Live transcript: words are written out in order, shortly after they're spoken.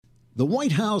The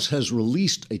White House has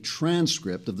released a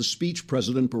transcript of the speech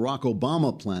President Barack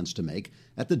Obama plans to make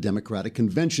at the Democratic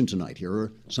Convention tonight. Here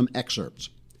are some excerpts.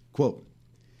 Quote,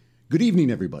 "Good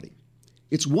evening, everybody.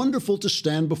 It's wonderful to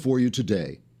stand before you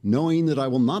today, knowing that I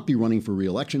will not be running for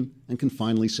re-election and can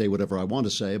finally say whatever I want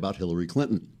to say about Hillary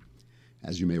Clinton.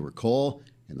 As you may recall,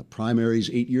 in the primaries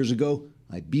 8 years ago,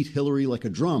 I beat Hillary like a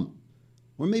drum.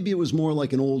 Or maybe it was more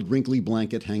like an old wrinkly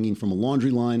blanket hanging from a laundry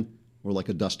line or like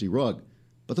a dusty rug.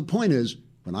 But the point is,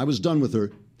 when I was done with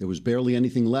her, there was barely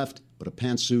anything left but a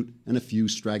pantsuit and a few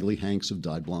straggly hanks of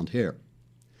dyed blonde hair.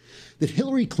 That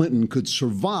Hillary Clinton could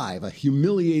survive a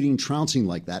humiliating trouncing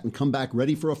like that and come back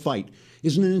ready for a fight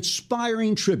is an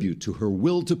inspiring tribute to her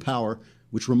will to power,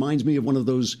 which reminds me of one of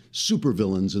those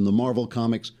supervillains in the Marvel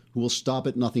comics who will stop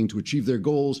at nothing to achieve their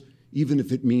goals, even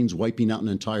if it means wiping out an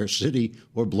entire city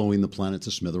or blowing the planet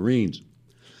to smithereens.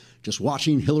 Just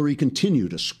watching Hillary continue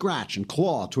to scratch and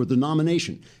claw toward the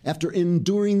nomination after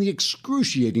enduring the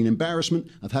excruciating embarrassment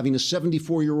of having a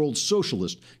 74-year-old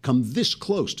socialist come this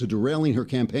close to derailing her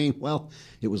campaign, well,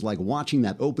 it was like watching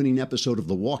that opening episode of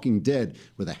The Walking Dead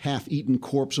where the half-eaten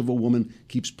corpse of a woman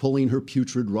keeps pulling her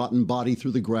putrid, rotten body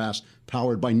through the grass,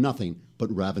 powered by nothing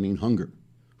but ravening hunger.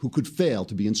 Who could fail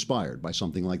to be inspired by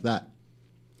something like that?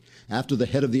 After the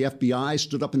head of the FBI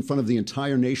stood up in front of the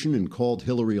entire nation and called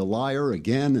Hillary a liar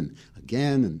again and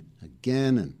again and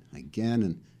again and again,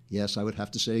 and yes, I would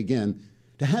have to say again,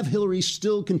 to have Hillary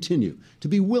still continue to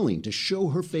be willing to show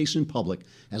her face in public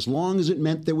as long as it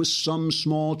meant there was some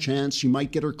small chance she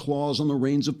might get her claws on the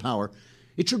reins of power,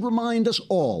 it should remind us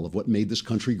all of what made this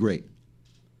country great.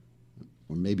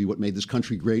 Or maybe what made this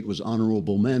country great was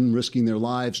honorable men risking their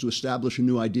lives to establish a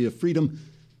new idea of freedom,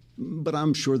 but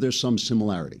I'm sure there's some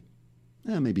similarity.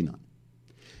 Maybe not.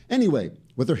 Anyway,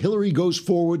 whether Hillary goes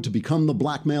forward to become the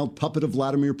blackmailed puppet of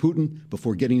Vladimir Putin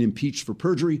before getting impeached for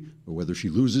perjury, or whether she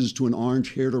loses to an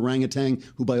orange-haired orangutan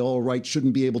who by all rights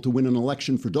shouldn't be able to win an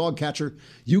election for dog catcher,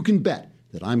 you can bet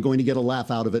that I'm going to get a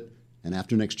laugh out of it, and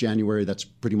after next January, that's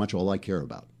pretty much all I care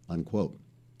about." Unquote.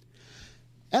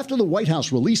 After the White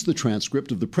House released the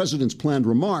transcript of the president's planned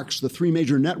remarks, the three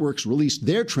major networks released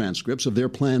their transcripts of their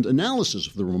planned analysis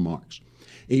of the remarks.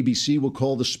 ABC will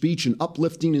call the speech an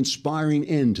uplifting, inspiring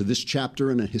end to this chapter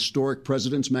in a historic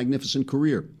president's magnificent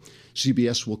career.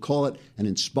 CBS will call it an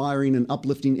inspiring and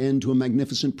uplifting end to a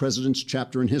magnificent president's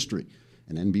chapter in history.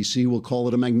 And NBC will call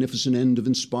it a magnificent end of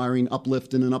inspiring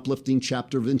uplift and an uplifting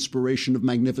chapter of inspiration of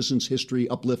magnificence, history,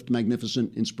 uplift,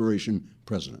 magnificent, inspiration,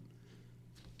 president.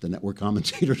 The network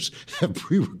commentators have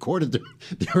pre-recorded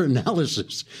their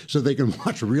analysis so they can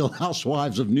watch Real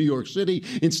Housewives of New York City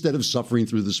instead of suffering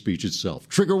through the speech itself.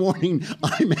 Trigger warning,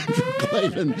 I'm Andrew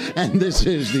Klavan, and this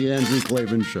is The Andrew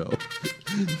Klavan Show.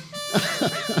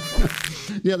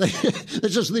 Yeah,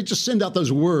 they just send out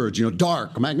those words,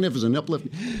 dark, magnificent,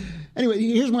 uplifting. Anyway,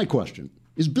 here's my question.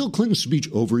 Is Bill Clinton's speech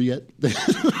over yet?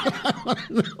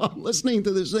 I'm listening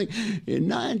to this thing. It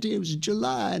was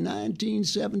July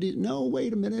 1970. No,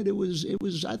 wait a minute. It was.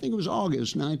 I think it was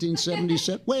August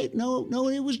 1977. Wait, no,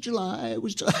 it was July. It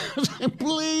was July.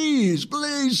 Please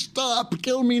stop.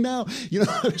 Kill me now.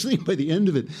 I was thinking by the end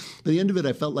of it,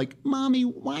 I felt like, Mommy,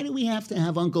 why do we have to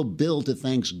have Uncle Bill to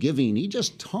Thanksgiving? He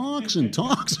just talks and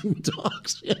talks and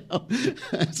talks.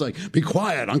 It's like, be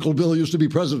quiet. Uncle Bill used to be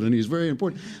president. He's very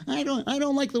important. I don't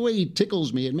like the way he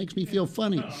tickles me. It makes me feel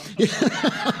funny.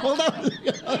 Well, that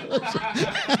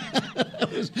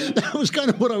was kind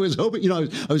of what I was hoping. I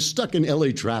was stuck in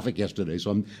L.A. traffic yesterday,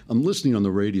 so I'm listening on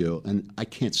the radio, and I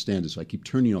can't stand it, so I keep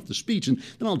turning off the speech, and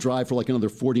then I'll drive for like another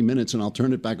 40 minutes, and I'll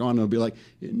turn it back on, and I'll be like,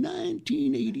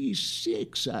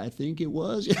 1986, I think it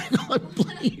was.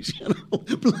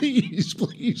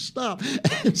 Please stop.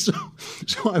 And so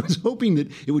I was hoping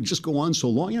that it would just go on so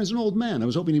long. As an old man, I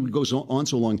was hoping it would go on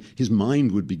so long, his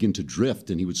mind would begin to drift,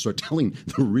 and he would start telling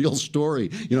the real story,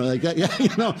 like that.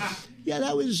 Yeah,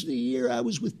 that was the year I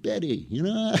was with Betty.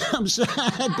 I'm sorry,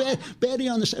 Betty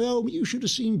on the side. Oh, you should have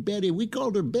seen Betty. We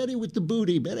called her Betty with the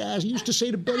booty. Betty, I used to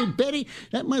say to Betty,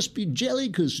 that must be jelly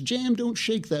because jam don't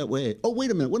shake that way. Oh,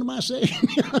 wait a minute, what am I saying?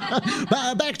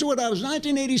 Back to what I was,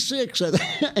 1986.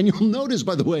 And you'll notice,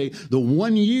 by the way, the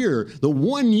one year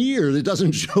that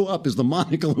doesn't show up is the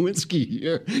Monica Lewinsky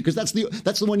year, because that's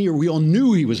the 1 year we all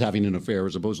knew he was having an affair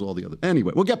as opposed to all the other.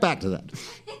 Anyway, we'll get back to that.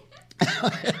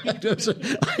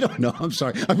 I don't know. I'm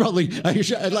sorry.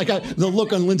 The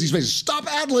look on Lindsay's face. Stop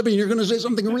ad-libbing. You're going to say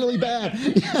something really bad.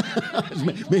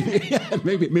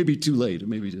 Maybe too late.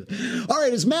 All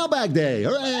right, it's Mailbag Day.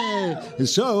 Hooray! And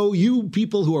so you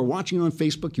people who are watching on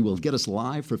Facebook, you will get us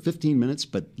live for 15 minutes,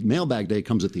 but Mailbag Day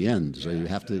comes at the end. So you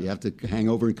have to hang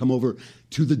over and come over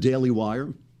to the Daily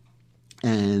Wire.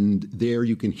 And there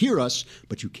you can hear us,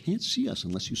 but you can't see us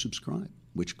unless you subscribe,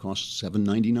 which costs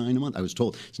 $7.99 a month. I was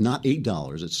told it's not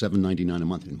 $8, it's $7.99 a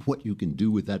month. And what you can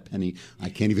do with that penny, I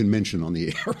can't even mention on the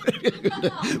air.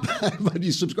 But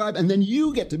you subscribe, and then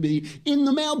you get to be in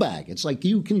the mailbag. It's like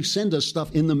you can send us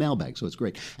stuff in the mailbag, so it's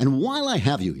great. And while I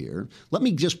have you here, let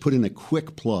me just put in a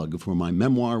quick plug for my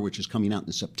memoir, which is coming out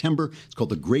in September. It's called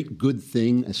The Great Good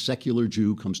Thing, A Secular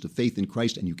Jew Comes to Faith in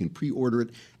Christ, and you can pre-order it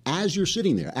as you're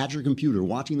sitting there at your computer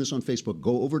watching this on Facebook.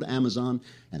 Go over to Amazon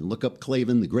and look up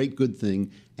Klavan, The Great Good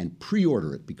Thing, and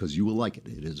pre-order it because you will like it.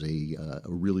 It is a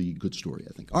really good story,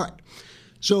 I think. All right.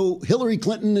 So Hillary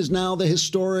Clinton is now the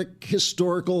historic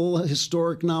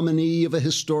nominee of a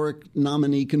historic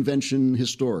nominee convention,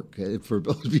 for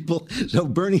those people. So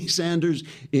Bernie Sanders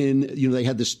they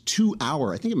had this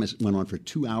 2-hour, I think it went on for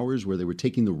 2 hours where they were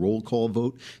taking the roll call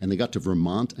vote and they got to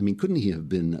Vermont. I mean, couldn't he have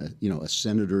been, a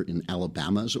senator in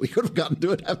Alabama? So we could have gotten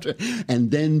to it after. And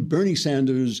then Bernie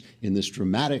Sanders, in this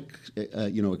dramatic,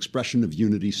 expression of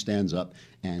unity, stands up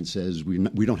and says,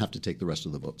 we don't have to take the rest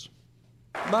of the votes.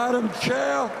 Madam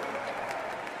Chair,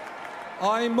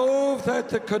 I move that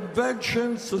the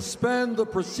convention suspend the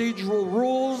procedural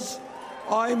rules.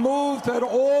 I move that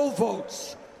all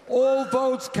votes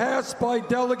cast by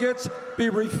delegates be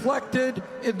reflected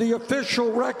in the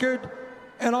official record.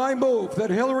 And I move that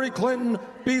Hillary Clinton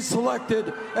be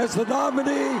selected as the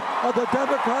nominee of the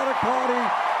Democratic Party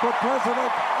for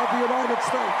President of the United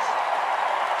States.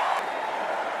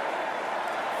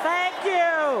 Thank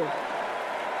you.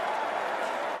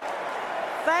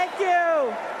 Thank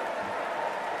you.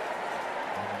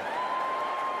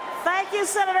 Thank you,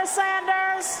 Senator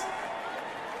Sanders.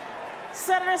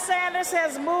 Senator Sanders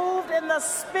has moved in the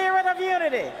spirit of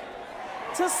unity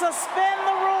to suspend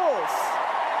the rules.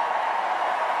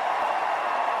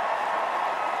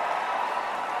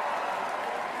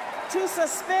 To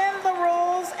suspend the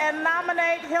rules and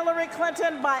nominate Hillary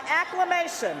Clinton by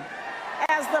acclamation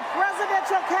as the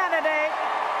presidential candidate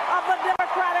of the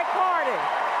Democratic Party.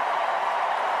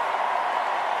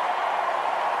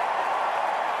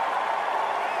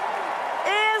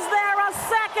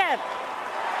 Second.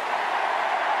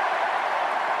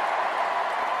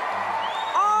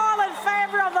 All in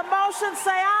favor of the motion,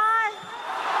 say aye.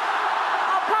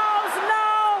 Opposed,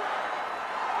 no.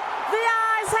 The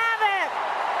ayes have it.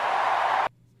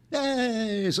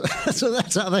 Yay! So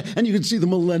that's how and you can see the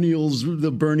millennials,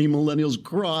 the Bernie millennials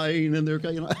crying, and they're,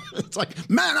 it's like,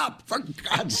 man up, for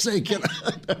God's sake.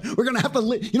 We're going to have to,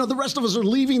 the rest of us are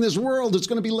leaving this world. It's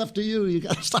going to be left to you. You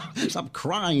got to stop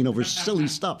crying over silly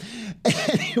stuff.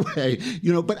 Anyway,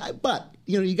 but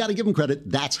you got to give them credit.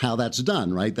 That's how that's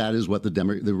done, right? That is what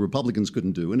the Republicans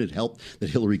couldn't do. And it helped that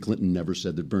Hillary Clinton never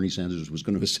said that Bernie Sanders was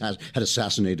going to had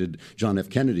assassinated John F.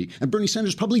 Kennedy. And Bernie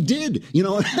Sanders probably did, He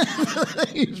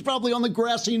was probably on the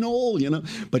grassy knoll,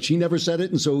 but she never said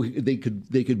it. And so they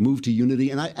could move to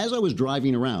unity. And as I was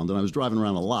driving around, and I was driving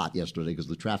around a lot yesterday because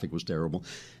the traffic was terrible,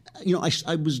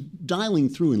 I was dialing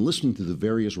through and listening to the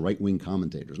various right-wing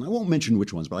commentators. And I won't mention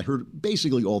which ones, but I heard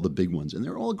basically all the big ones. And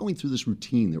they're all going through this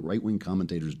routine that right-wing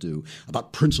commentators do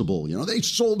about principle. They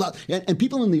sold out. And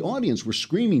people in the audience were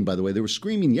screaming, by the way. They were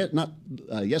screaming, not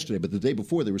yesterday, but the day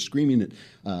before, they were screaming at,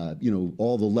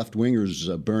 all the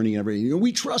left-wingers, Bernie and everything.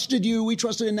 We trusted you,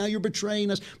 and now you're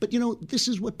betraying us. But, this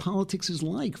is what politics is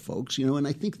like, folks. And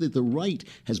I think that the right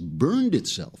has burned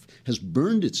itself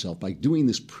by doing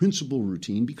this principle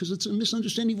routine because it's a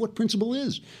misunderstanding of what principle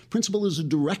is. Principle is a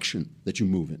direction that you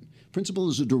move in. Principle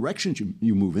is a direction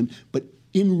you move in, but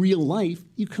in real life,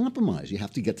 you compromise. You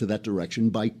have to get to that direction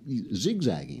by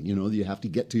zigzagging. You have to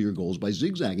get to your goals by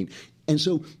zigzagging. And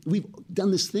so we've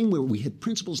done this thing where we had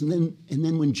principles, and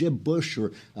then when Jeb Bush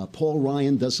or Paul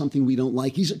Ryan does something we don't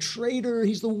like, he's a traitor,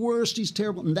 he's the worst, he's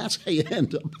terrible. And that's how you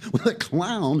end up with a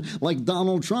clown like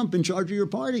Donald Trump in charge of your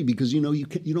party because,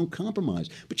 you don't compromise.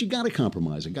 But you got to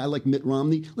compromise. A guy like Mitt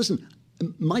Romney, listen,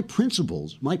 my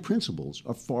principles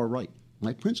are far right.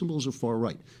 My principles are far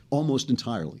right, almost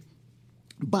entirely.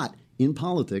 But in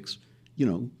politics,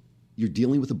 you're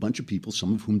dealing with a bunch of people,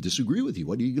 some of whom disagree with you.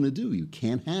 What are you going to do? You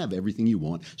can't have everything you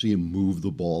want, so you move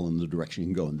the ball in the direction you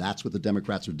can go. And that's what the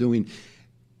Democrats are doing.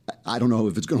 I don't know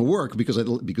if it's going to work because the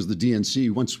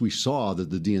DNC, once we saw that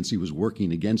the DNC was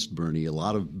working against Bernie, a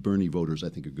lot of Bernie voters, I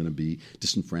think, are going to be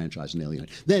disenfranchised and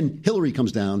alienated. Then Hillary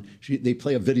comes down. They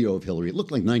play a video of Hillary. It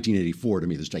looked like 1984 to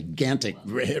me, this gigantic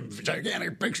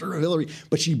picture of Hillary.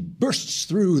 But she bursts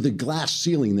through the glass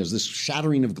ceiling. There's this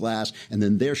shattering of glass. And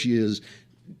then there she is.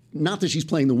 Not that she's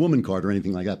playing the woman card or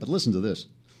anything like that, but listen to this.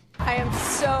 I am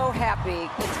so happy.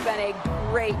 It's been a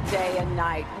great day and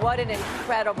night. What an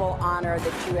incredible honor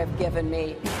that you have given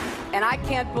me. And I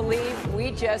can't believe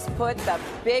we just put the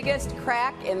biggest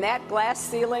crack in that glass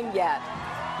ceiling yet.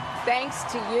 Thanks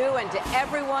to you and to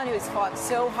everyone who's fought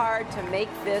so hard to make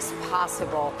this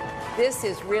possible. This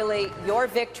is really your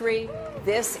victory.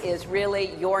 This is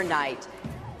really your night.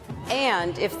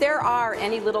 And if there are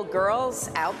any little girls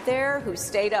out there who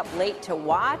stayed up late to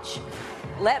watch,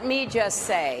 let me just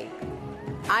say,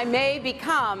 I may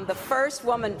become the first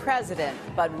woman president,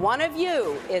 but one of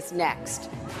you is next.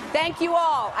 Thank you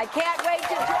all. I can't wait to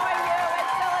join you in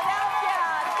Philadelphia.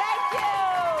 Thank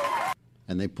you.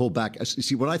 And they pull back.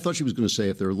 See, what I thought she was going to say,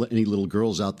 if there are any little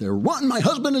girls out there, run, my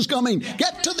husband is coming.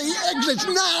 Get to the exits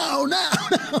now.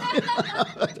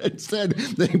 Instead,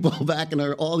 they pull back and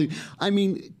are all, I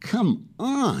mean, come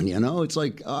on, it's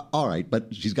like, all right,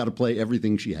 but she's got to play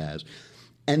everything she has.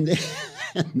 And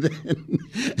then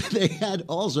they had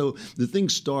also, the thing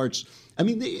starts, I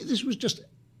mean, this was just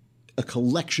a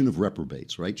collection of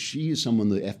reprobates, right? She is someone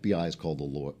the FBI has called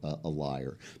a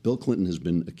liar. Bill Clinton has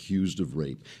been accused of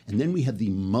rape. And then we have the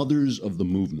mothers of the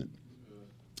movement.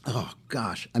 Oh,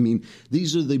 gosh. I mean,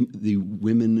 these are the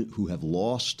women who have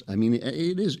lost. I mean,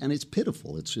 it is, and it's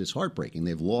pitiful. It's heartbreaking.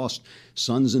 They've lost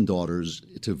sons and daughters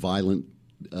to violent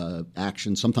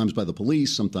action, sometimes by the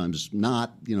police, sometimes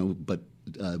not, but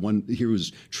one here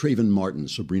was Trayvon Martin,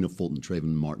 Sabrina Fulton,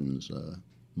 Trayvon Martin's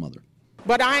mother.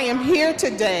 But I am here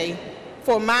today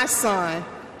for my son,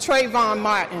 Trayvon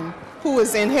Martin, who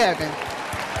is in heaven.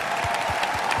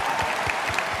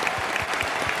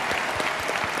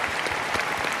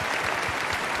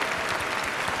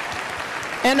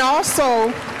 And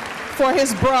also for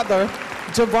his brother,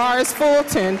 Javaris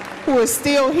Fulton, who is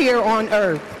still here on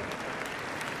earth.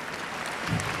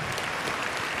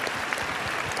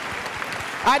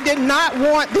 I did not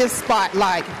want this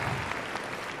spotlight,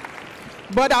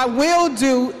 but I will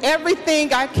do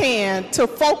everything I can to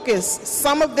focus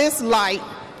some of this light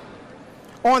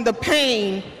on the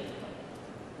pain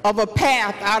of a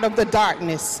path out of the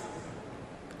darkness.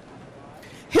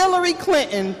 Hillary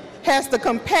Clinton has the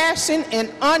compassion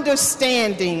and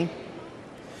understanding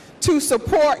to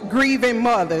support grieving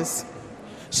mothers.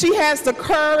 She has the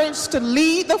courage to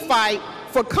lead the fight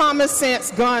for common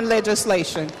sense gun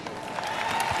legislation.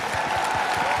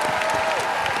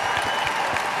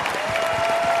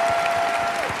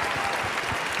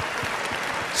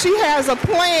 She has a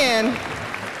plan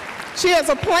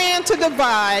to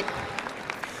divide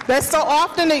that so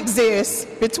often exists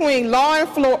between law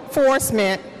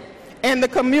enforcement and the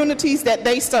communities that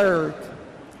they serve.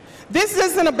 This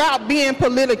isn't about being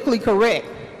politically correct.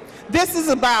 This is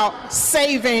about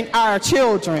saving our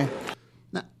children.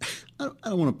 Now, I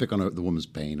don't want to pick on the woman's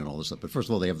pain and all this stuff, but first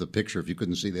of all, they have the picture. If you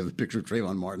couldn't see, they have the picture of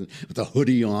Trayvon Martin with the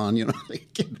hoodie on. The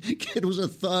kid was a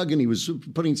thug, and he was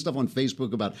putting stuff on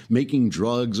Facebook about making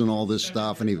drugs and all this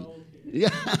stuff. And he,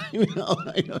 yeah,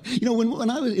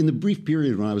 when I was in the brief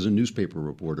period when I was a newspaper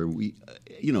reporter,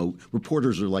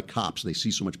 reporters are like cops. They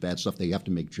see so much bad stuff, they have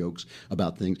to make jokes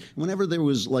about things. Whenever there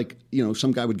was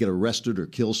some guy would get arrested or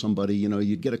kill somebody,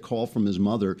 you'd get a call from his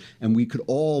mother, and we could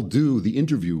all do the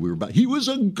interview. We were about, he was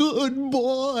a good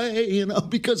boy,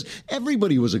 because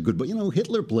everybody was a good boy.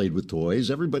 Hitler played with toys.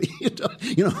 Everybody,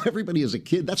 everybody is a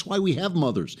kid. That's why we have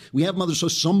mothers. We have mothers so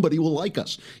somebody will like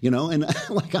us,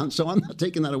 and so I'm not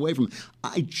taking that away from them.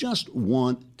 I just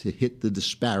want to hit the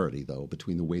disparity, though,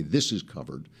 between the way this is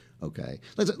covered. Okay,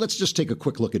 let's just take a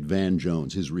quick look at Van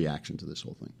Jones, his reaction to this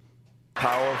whole thing.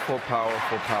 Powerful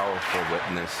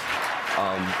witness,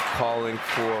 calling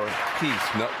for peace.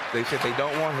 No, they said they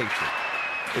don't want hatred.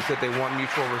 They said they want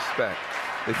mutual respect.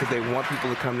 They said they want people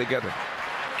to come together.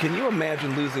 Can you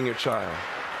imagine losing your child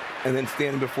and then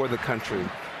standing before the country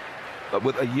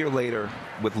with a year later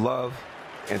with love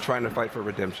and trying to fight for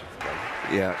redemption?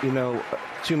 Yeah,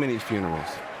 too many funerals.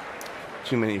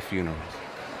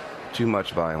 Too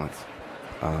much violence,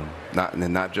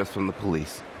 not just from the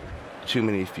police. Too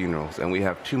many funerals, and we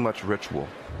have too much ritual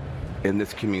in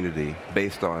this community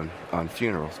based on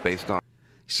funerals, based on.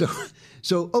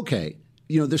 So okay,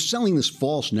 they're selling this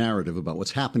false narrative about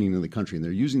what's happening in the country, and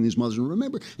they're using these mothers. And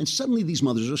remember, and suddenly these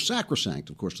mothers are sacrosanct,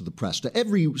 of course, to the press, to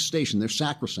every station. They're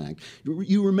sacrosanct.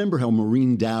 You remember how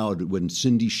Maureen Dowd, when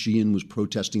Cindy Sheehan was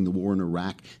protesting the war in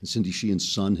Iraq, and Cindy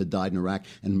Sheehan's son had died in Iraq,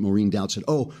 and Maureen Dowd said,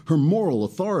 "Oh, her moral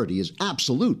authority is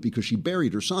absolute because she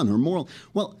buried her son." Her moral,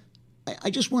 well. I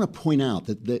just want to point out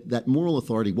that moral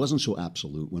authority wasn't so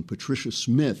absolute when Patricia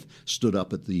Smith stood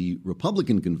up at the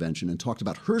Republican convention and talked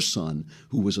about her son,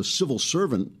 who was a civil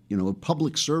servant, a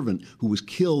public servant who was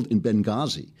killed in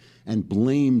Benghazi, and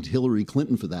blamed Hillary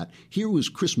Clinton for that. Here was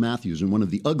Chris Matthews in one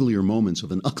of the uglier moments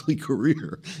of an ugly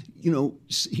career.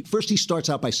 First he starts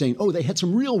out by saying, oh, they had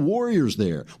some real warriors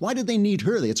there. Why did they need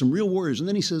her? They had some real warriors. And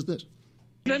then he says this.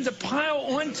 Then to pile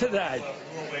onto that,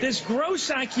 this gross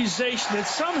accusation that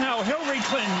somehow Hillary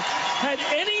Clinton had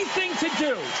anything to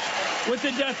do with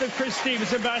the death of Chris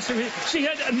Stevens, Ambassador. She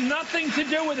had nothing to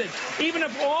do with it. Even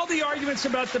if all the arguments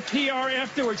about the PR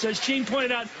afterwards, as Gene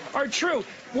pointed out, are true.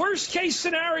 Worst case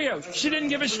scenario, she didn't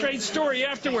give a straight story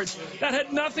afterwards. That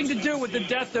had nothing to do with the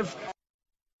death of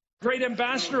great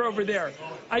ambassador over there.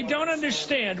 I don't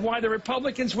understand why the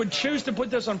Republicans would choose to put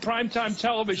this on primetime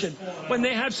television when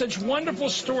they have such wonderful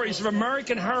stories of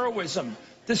American heroism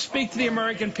to speak to the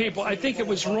American people. I think it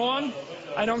was wrong.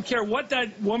 I don't care what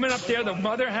that woman up there, the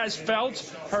mother, has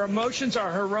felt. Her emotions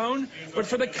are her own. But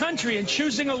for the country and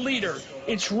choosing a leader,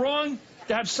 it's wrong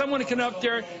to have someone come up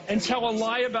there and tell a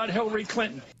lie about Hillary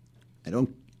Clinton. I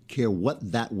don't care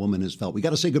what that woman has felt. We got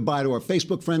to say goodbye to our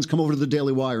Facebook friends. Come over to the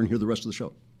Daily Wire and hear the rest of the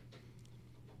show.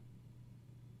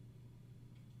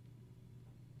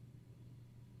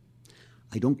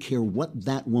 I don't care what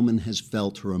that woman has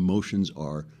felt. Her emotions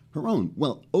are her own.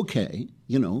 Well, okay,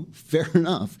 fair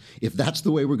enough. If that's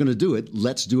the way we're going to do it,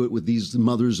 let's do it with these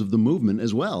mothers of the movement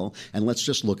as well. And let's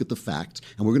just look at the facts.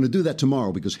 And we're going to do that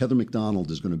tomorrow because Heather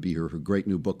McDonald is going to be here. Her great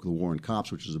new book, The War on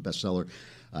Cops, which is a bestseller.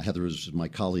 Heather is my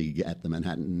colleague at the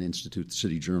Manhattan Institute, the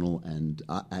City Journal, and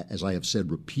as I have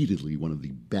said repeatedly, one of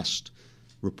the best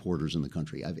reporters in the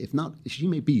country. If not, she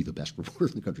may be the best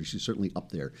reporter in the country. She's certainly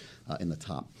up there in the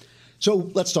top.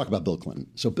 So let's talk about Bill Clinton.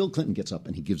 So Bill Clinton gets up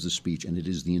and he gives this speech, and it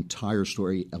is the entire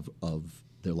story of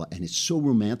their life. And it's so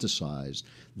romanticized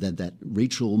that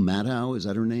Rachel Maddow, is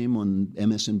that her name, on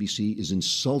MSNBC, is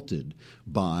insulted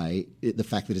by the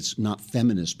fact that it's not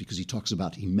feminist because he talks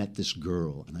about he met this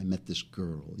girl, and I met this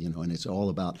girl, and it's all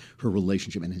about her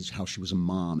relationship and how she was a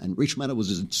mom. And Rachel Maddow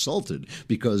was insulted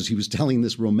because he was telling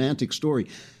this romantic story.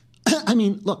 I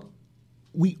mean, look.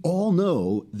 We all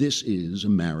know this is a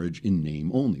marriage in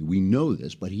name only. We know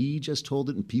this, but he just told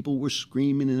it and people were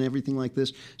screaming and everything like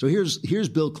this. So here's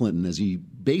Bill Clinton as he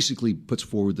basically puts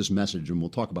forward this message, and we'll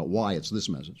talk about why it's this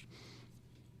message.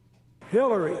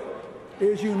 Hillary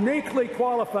is uniquely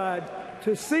qualified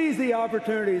to seize the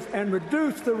opportunities and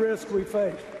reduce the risk we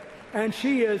face. And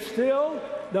she is still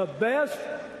the best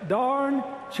darn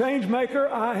change maker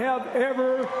I have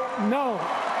ever known.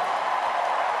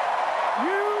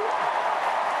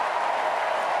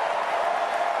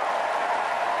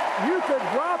 You could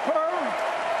drop her.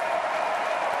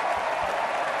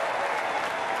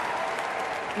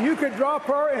 You could drop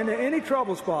her into any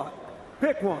trouble spot.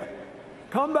 Pick one.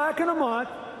 Come back in a month,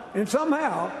 and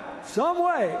somehow, some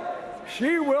way,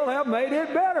 she will have made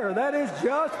it better. That is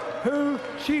just who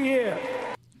she is.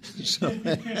 So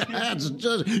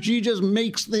she just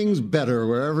makes things better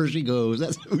wherever she goes.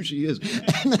 That's who she is.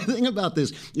 And the thing about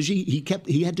this is he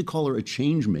had to call her a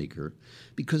change maker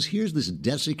because here's this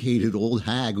desiccated old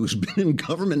hag who's been in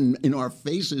government in our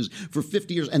faces for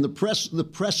 50 years. And the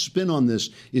press spin on this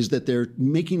is that they're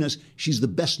making she's the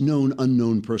best known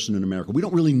unknown person in America. We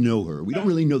don't really know her. We don't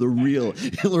really know the real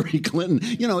Hillary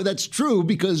Clinton. That's true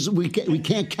because we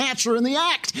can't catch her in the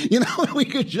act. If we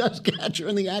could just catch her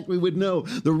in the act, we would know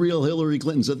the real Hillary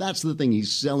Clinton. So that's the thing.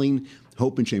 He's selling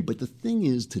hope and shame. But the thing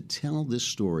is to tell this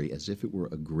story as if it were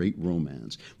a great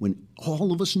romance when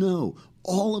all of us know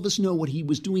what he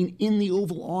was doing in the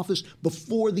Oval Office,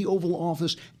 before the Oval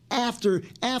Office,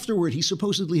 afterward. He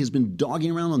supposedly has been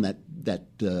dogging around on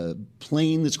that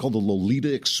plane that's called the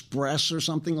Lolita Express or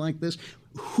something like this.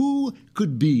 Who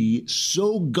could be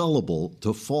so gullible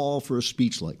to fall for a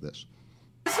speech like this?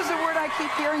 This is a word I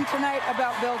keep hearing tonight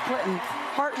about Bill Clinton.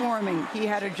 Heartwarming. He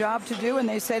had a job to do, and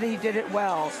they said he did it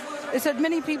well. They said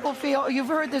many people feel, you've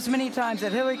heard this many times,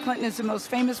 that Hillary Clinton is the most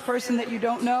famous person that you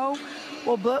don't know.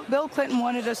 Well, Bill Clinton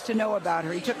wanted us to know about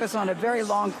her. He took us on a very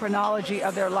long chronology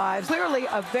of their lives. Clearly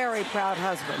a very proud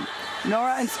husband.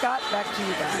 Nora and Scott, back to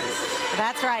you guys.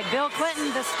 That's right. Bill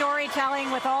Clinton, the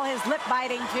storytelling with all his lip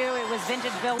biting, too. It was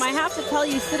vintage Bill. I have to tell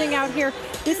you, sitting out here,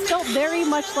 this felt very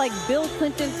much like Bill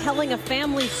Clinton telling a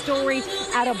family story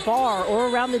at a bar or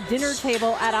around the dinner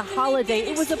table at a holiday.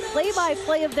 It was a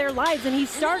play-by-play of their lives, and he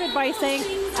started by saying,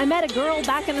 I met a girl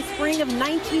back in the spring of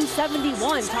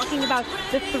 1971, talking about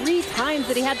the 3 times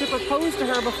that he had to propose to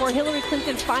her before Hillary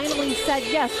Clinton finally said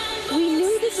yes. We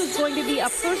knew this this was going to be a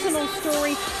personal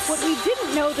story. What we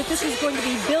didn't know that this was going to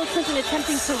be Bill Clinton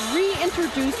attempting to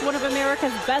reintroduce one of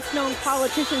America's best-known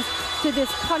politicians to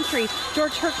this country.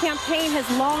 George, her campaign has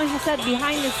long said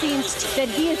behind the scenes that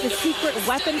he is the secret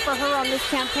weapon for her on this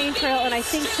campaign trail, and I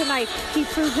think tonight he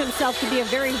proved himself to be a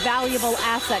very valuable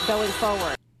asset going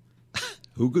forward.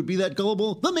 Who could be that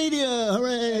gullible? The media!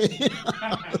 Hooray!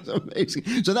 That's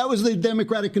amazing. So that was the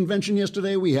Democratic convention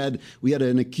yesterday. We had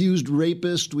an accused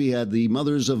rapist. We had the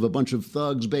mothers of a bunch of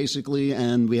thugs, basically,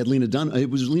 and we had Lena Dunham.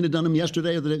 It was Lena Dunham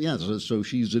yesterday. Yeah, so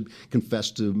she's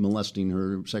confessed to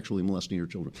sexually molesting her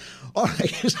children. All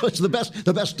right, so it's the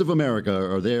best of America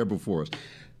are there before us.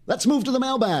 Let's move to the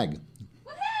mailbag.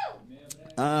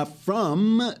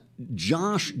 From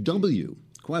Josh W.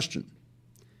 Question.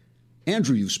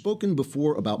 Andrew, you've spoken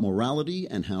before about morality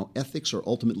and how ethics are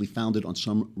ultimately founded on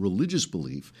some religious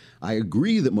belief. I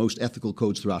agree that most ethical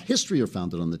codes throughout history are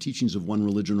founded on the teachings of one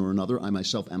religion or another. I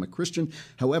myself am a Christian.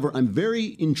 However, I'm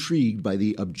very intrigued by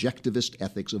the objectivist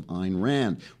ethics of Ayn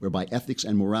Rand, whereby ethics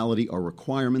and morality are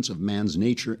requirements of man's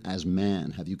nature as man.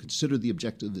 Have you considered the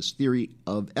objectivist theory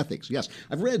of ethics? Yes,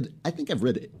 I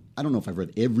don't know if I've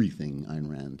read everything Ayn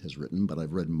Rand has written, but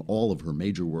I've read all of her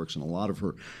major works and a lot of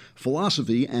her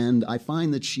philosophy, and I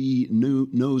find that she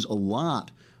knows a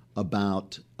lot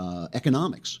about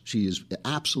economics. She is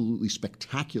absolutely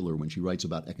spectacular when she writes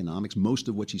about economics. Most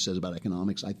of what she says about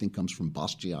economics, I think, comes from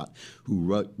Bastiat, who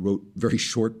wrote very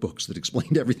short books that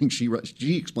explained everything she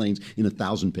explains in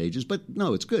 1,000 pages. But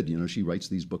no, it's good. She writes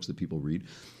these books that people read.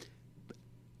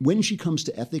 When she comes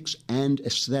to ethics and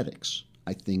aesthetics,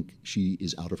 I think she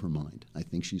is out of her mind. I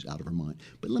think she's out of her mind.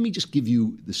 But let me just give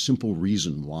you the simple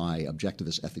reason why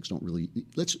objectivist ethics don't really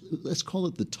 – let's call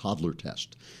it the toddler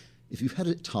test. If you've had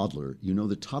a toddler, you know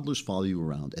that toddlers follow you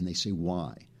around and they say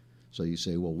why. So you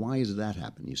say, well, why does that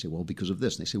happen? You say, well, because of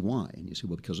this. And they say, why? And you say,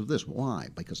 well, because of this. Why?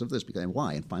 Because of this. Because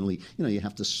why? And finally, you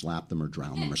have to slap them or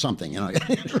drown them or something. And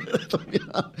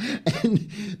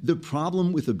the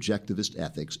problem with objectivist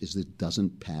ethics is that it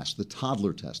doesn't pass the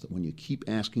toddler test, that when you keep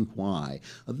asking why,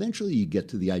 eventually you get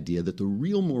to the idea that the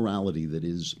real morality that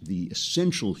is the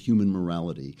essential human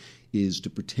morality is to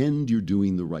pretend you're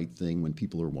doing the right thing when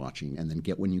people are watching and then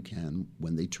get when you can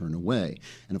when they turn away.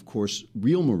 And, of course,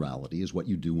 real morality is what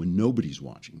you do when nobody's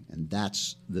watching. And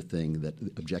that's the thing that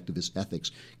objectivist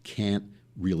ethics can't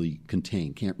really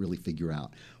contain, can't really figure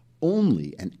out.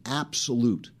 Only an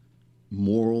absolute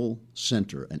moral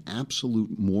center, an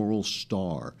absolute moral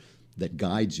star that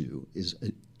guides you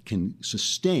can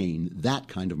sustain that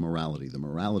kind of morality, the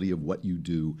morality of what you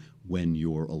do when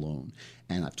you're alone.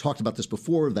 And I've talked about this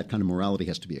before. That kind of morality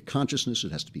has to be a consciousness.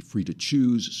 It has to be free to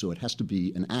choose. So it has to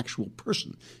be an actual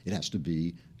person. It has to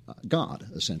be God,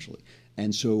 essentially.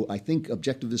 And so I think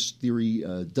objectivist theory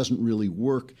doesn't really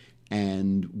work.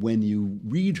 And when you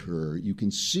read her, you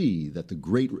can see that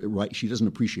she doesn't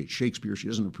appreciate Shakespeare. She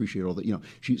doesn't appreciate all that.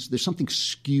 There's something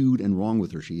skewed and wrong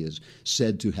with her. She is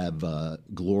said to have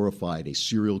glorified a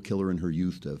serial killer in her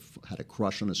youth, to have had a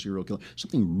crush on a serial killer.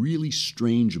 Something really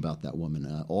strange about that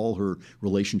woman. All her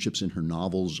relationships in her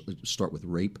novels start with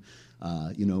rape.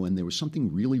 And there was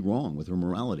something really wrong with her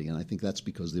morality, and I think that's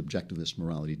because the objectivist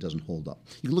morality doesn't hold up.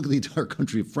 You can look at the entire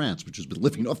country of France, which has been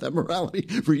living off that morality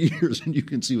for years, and you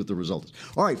can see what the result is.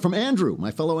 All right, from Andrew,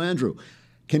 my fellow Andrew.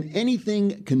 Can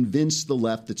anything convince the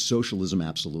left that socialism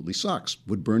absolutely sucks?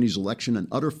 Would Bernie's election an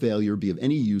utter failure be of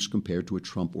any use compared to a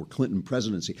Trump or Clinton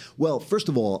presidency? Well, first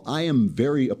of all, I am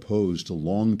very opposed to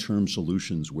long-term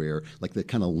solutions where, like the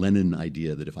kind of Lenin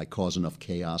idea that if I cause enough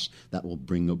chaos, that will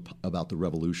bring about the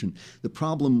revolution. The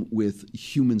problem with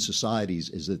human societies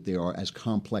is that they are as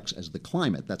complex as the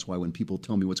climate. That's why when people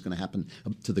tell me what's going to happen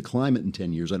to the climate in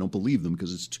 10 years, I don't believe them,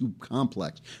 because it's too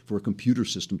complex for a computer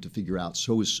system to figure out.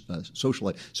 So is social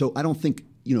life. So I don't think,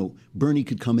 Bernie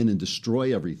could come in and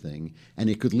destroy everything, and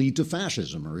it could lead to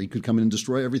fascism, or he could come in and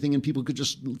destroy everything, and people could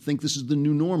just think this is the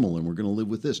new normal, and we're going to live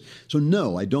with this. So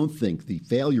no, I don't think the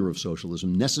failure of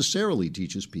socialism necessarily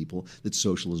teaches people that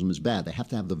socialism is bad. They have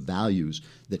to have the values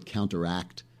that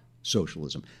counteract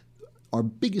socialism. Our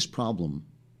biggest problem,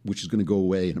 which is going to go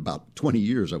away in about 20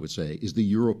 years, I would say, is the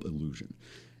Europe illusion.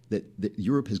 That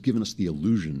Europe has given us the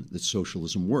illusion that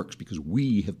socialism works because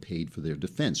we have paid for their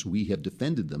defense. We have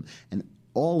defended them. And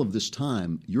all of this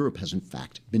time, Europe has, in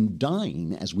fact, been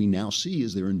dying, as we now see,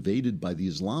 as they're invaded by the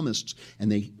Islamists, and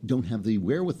they don't have the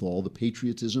wherewithal, the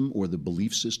patriotism or the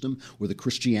belief system or the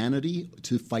Christianity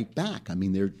to fight back. I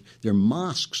mean, their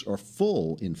mosques are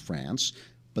full in France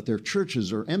but their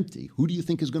churches are empty. Who do you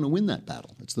think is going to win that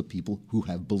battle? It's the people who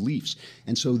have beliefs.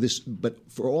 And so but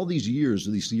for all these years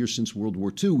since World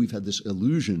War II, we've had this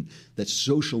illusion that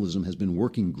socialism has been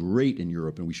working great in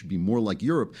Europe and we should be more like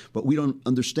Europe, but we don't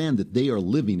understand that they are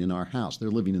living in our house. They're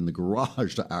living in the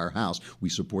garage to our house. We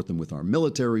support them with our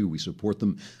military. We support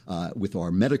them with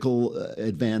our medical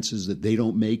advances that they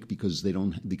don't make because they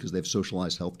have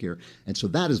socialized healthcare. And so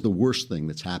that is the worst thing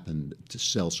that's happened to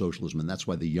sell socialism, and that's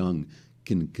why the young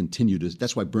can continue to.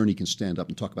 That's why Bernie can stand up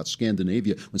and talk about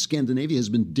Scandinavia when Scandinavia has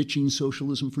been ditching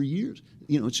socialism for years.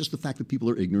 It's just the fact that people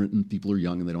are ignorant and people are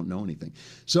young and they don't know anything.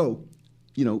 So,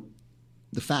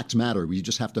 the facts matter. We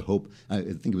just have to hope. I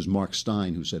think it was Mark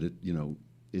Stein who said it.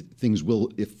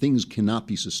 If things cannot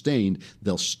be sustained,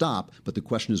 they'll stop. But the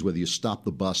question is whether you stop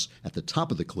the bus at the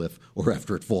top of the cliff or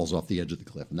after it falls off the edge of the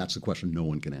cliff, and that's the question no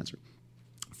one can answer.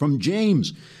 From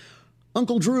James.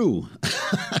 Uncle Drew,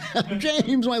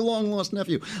 James, my long-lost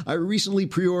nephew, I recently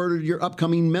pre-ordered your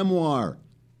upcoming memoir.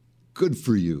 Good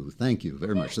for you. Thank you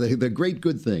very much. The great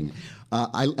good thing.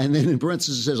 And then in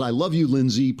parentheses it says, I love you,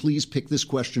 Lindsay. Please pick this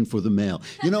question for the mail.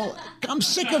 I'm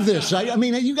sick of this. I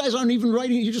mean, you guys aren't even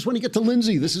writing. You just want to get to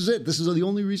Lindsay. This is it. This is the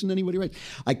only reason anybody writes.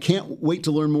 I can't wait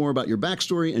to learn more about your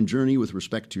backstory and journey with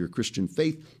respect to your Christian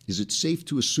faith. Is it safe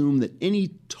to assume that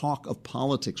any talk of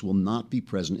politics will not be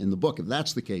present in the book? If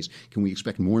that's the case, can we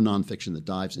expect more nonfiction that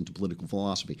dives into political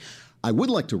philosophy? I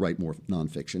would like to write more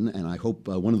nonfiction, and I hope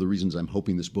one of the reasons I'm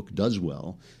hoping this book does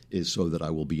well is so that I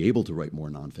will be able to write more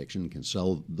nonfiction and can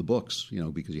sell the books,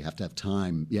 because you have to have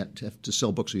time. You have to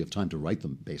sell books so you have time to write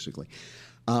them, basically.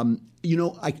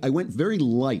 I went very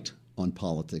light on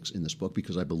politics in this book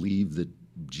because I believe that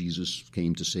Jesus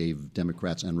came to save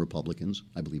Democrats and Republicans.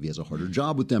 I believe he has a harder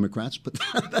job with Democrats, but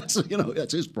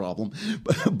that's his problem.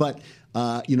 But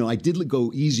I did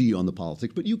go easy on the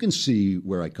politics, but you can see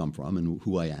where I come from and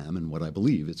who I am and what I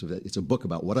believe. It's a book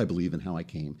about what I believe and how I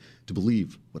came to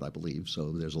believe what I believe.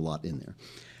 So there's a lot in there.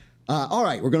 All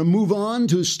right, we're going to move on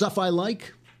to stuff I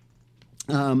like.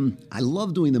 I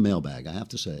love doing the mailbag, I have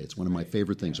to say. It's one of my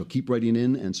favorite things. So keep writing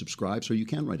in and subscribe so you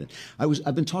can write in.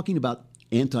 I've been talking about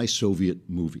anti-Soviet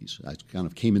movies. I kind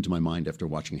of came into my mind after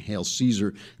watching Hail Caesar.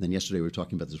 And then yesterday we were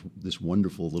talking about this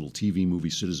wonderful little TV movie,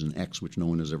 Citizen X, which no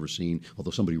one has ever seen.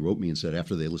 Although somebody wrote me and said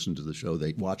after they listened to the show,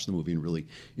 they watched the movie and really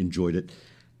enjoyed it.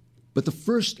 But the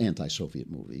first anti-Soviet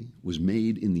movie was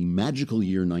made in the magical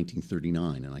year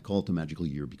 1939, and I call it the magical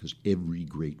year because every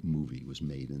great movie was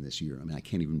made in this year. I mean, I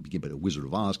can't even begin, but A Wizard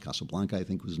of Oz, Casablanca, I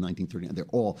think was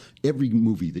 1939. Every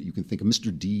movie that you can think of.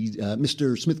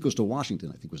 Mr. Smith Goes to Washington,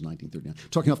 I think was 1939.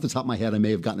 Talking off the top of my head, I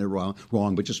may have gotten it wrong,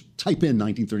 but just type in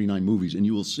 1939 movies, and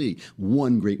you will see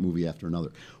one great movie after another.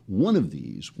 One of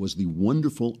these was the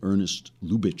wonderful Ernest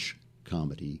Lubitsch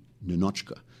comedy,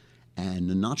 Ninotchka. And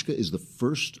Ninotchka is the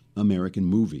first American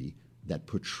movie that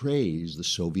portrays the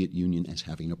Soviet Union as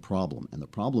having a problem. And the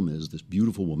problem is this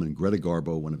beautiful woman, Greta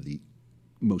Garbo, one of the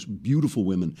most beautiful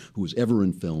women who was ever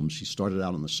in films. She started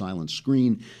out on the silent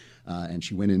screen, and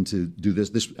she went in to do this.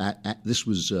 This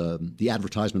was the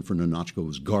advertisement for Ninotchka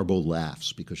was Garbo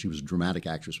Laughs, because she was a dramatic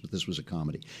actress, but this was a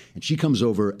comedy. And she comes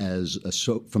over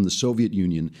from the Soviet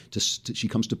Union. She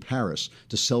comes to Paris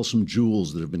to sell some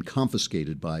jewels that have been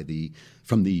confiscated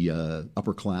from the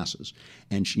upper classes.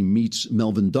 And she meets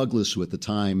Melvin Douglas, who at the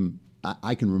time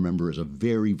I can remember as a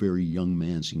very, very young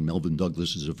man seeing Melvin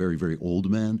Douglas as a very, very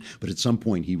old man. But at some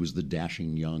point he was the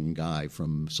dashing young guy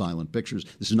from silent pictures.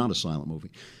 This is not a silent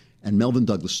movie. And Melvin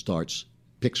Douglas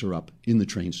picks her up in the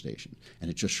train station. And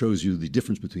it just shows you the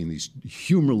difference between these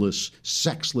humorless,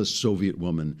 sexless Soviet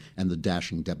woman and the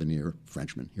dashing, debonair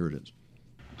Frenchman. Here it is.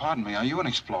 Pardon me, are you an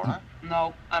explorer?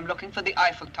 No, I'm looking for the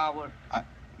Eiffel Tower.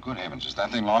 Good heavens, is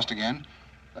that thing lost again?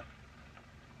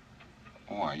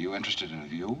 Are you interested in a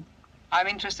view? I'm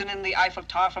interested in the Eiffel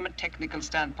Tower from a technical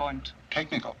standpoint.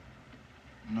 Technical?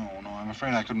 No, I'm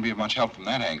afraid I couldn't be of much help from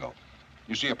that angle.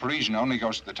 You see, a Parisian only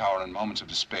goes to the tower in moments of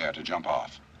despair to jump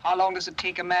off. How long does it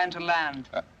take a man to land?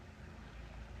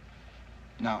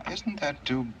 Now, isn't that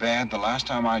too bad? The last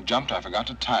time I jumped, I forgot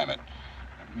to time it.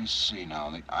 Let me see now,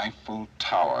 the Eiffel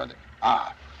Tower.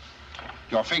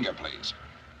 Your finger, please.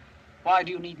 Why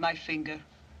do you need my finger?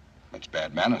 It's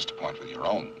bad manners to point with your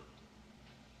own.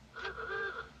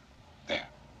 There,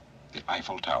 the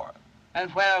Eiffel Tower.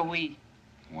 And where are we?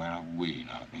 Where are we?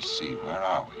 Now, let me see, where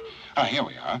are we? Here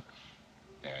we are.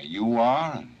 There you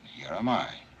are, and here am I.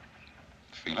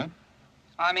 Feel it?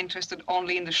 I'm interested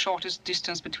only in the shortest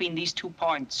distance between these 2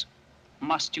 points.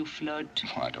 Must you flirt?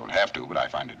 Well, I don't have to, but I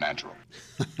find it natural.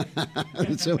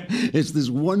 So it's this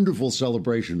wonderful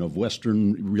celebration of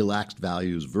Western relaxed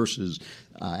values versus,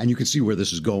 and you can see where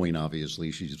this is going,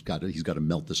 obviously. He's got to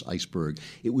melt this iceberg.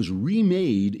 It was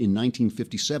remade in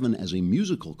 1957 as a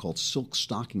musical called Silk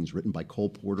Stockings, written by Cole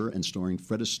Porter and starring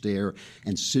Fred Astaire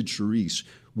and Sid Charisse,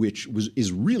 which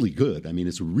is really good. I mean,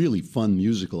 it's a really fun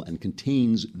musical and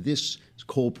contains this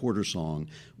Cole Porter song,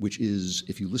 which is,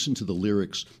 if you listen to the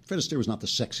lyrics, Fred Astaire was not the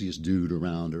sexiest dude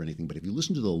around or anything, but if you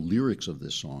listen to the lyrics of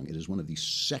this song, it is one of the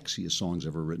sexiest songs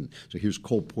ever written. So here's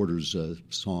Cole Porter's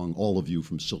song, All of You,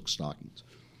 from Silk Stockings.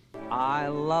 I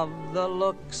love the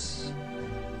looks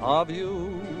of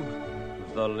you,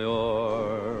 the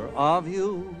lure of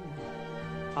you.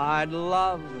 I'd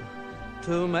love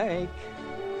to make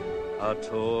a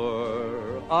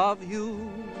tour of you.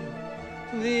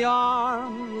 The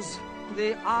arms,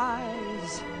 the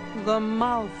eyes, the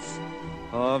mouth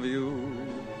of you.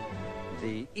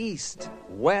 The east,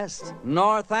 west,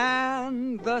 north,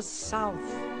 and the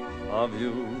south of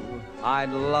you.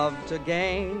 I'd love to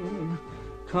gain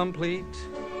complete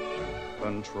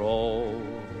control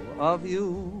of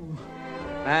you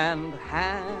and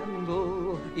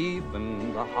handle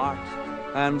even the heart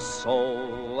and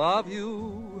soul of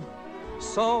you.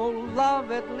 So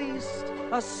love at least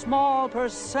a small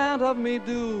percent of me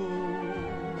do,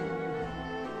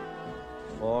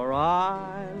 for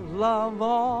I love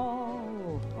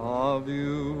all of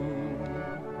you.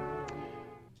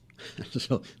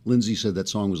 So Lindsay said that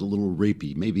song was a little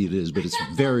rapey. Maybe it is, but it's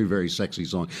a very, very sexy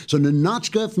song. So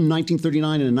Ninotchka from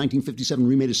 1939 and in 1957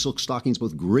 remade as Silk Stockings,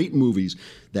 both great movies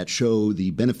that show the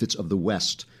benefits of the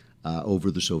West over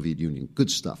the Soviet Union.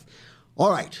 Good stuff. All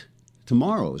right.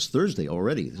 Tomorrow is Thursday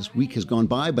already. This week has gone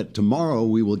by, but tomorrow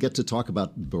we will get to talk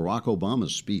about Barack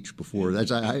Obama's speech.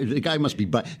 The guy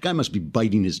must be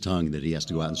biting his tongue that he has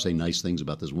to go out and say nice things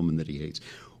about this woman that he hates.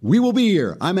 We will be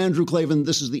here. I'm Andrew Klavan.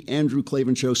 This is the Andrew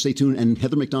Klavan Show. Stay tuned, and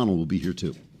Heather McDonald will be here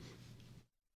too.